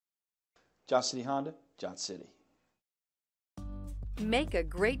Johnson City Honda, Johnson City. Make a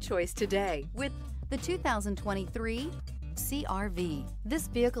great choice today with the 2023 CR-V. This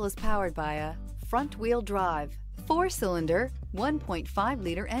vehicle is powered by a front-wheel drive, 4-cylinder,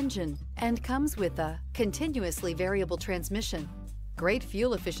 1.5-liter engine, and comes with a continuously variable transmission. Great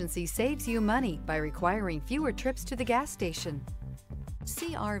fuel efficiency saves you money by requiring fewer trips to the gas station.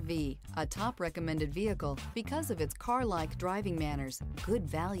 CR-V, a top recommended vehicle because of its car-like driving manners, good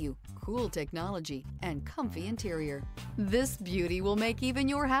value, cool technology, and comfy interior. This beauty will make even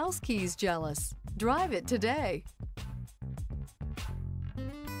your house keys jealous. Drive it today.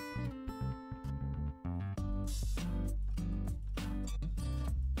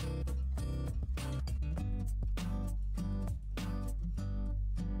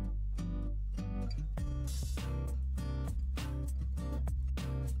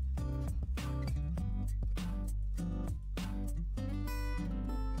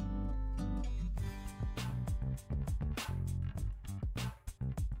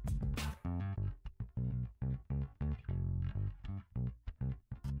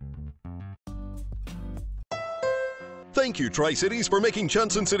 Thank you, Tri-Cities, for making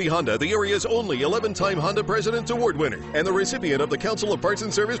Johnson City Honda the area's only 11-time Honda President's Award winner and the recipient of the Council of Parts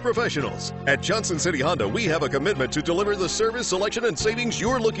and Service Professionals. At Johnson City Honda, we have a commitment to deliver the service, selection, and savings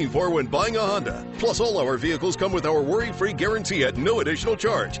you're looking for when buying a Honda. Plus, all our vehicles come with our worry-free guarantee at no additional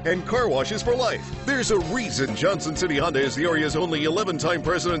charge and car washes for life. There's a reason Johnson City Honda is the area's only 11-time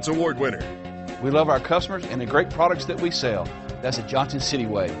President's Award winner. We love our customers and the great products that we sell. That's the Johnson City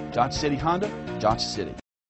way. Johnson City Honda, Johnson City.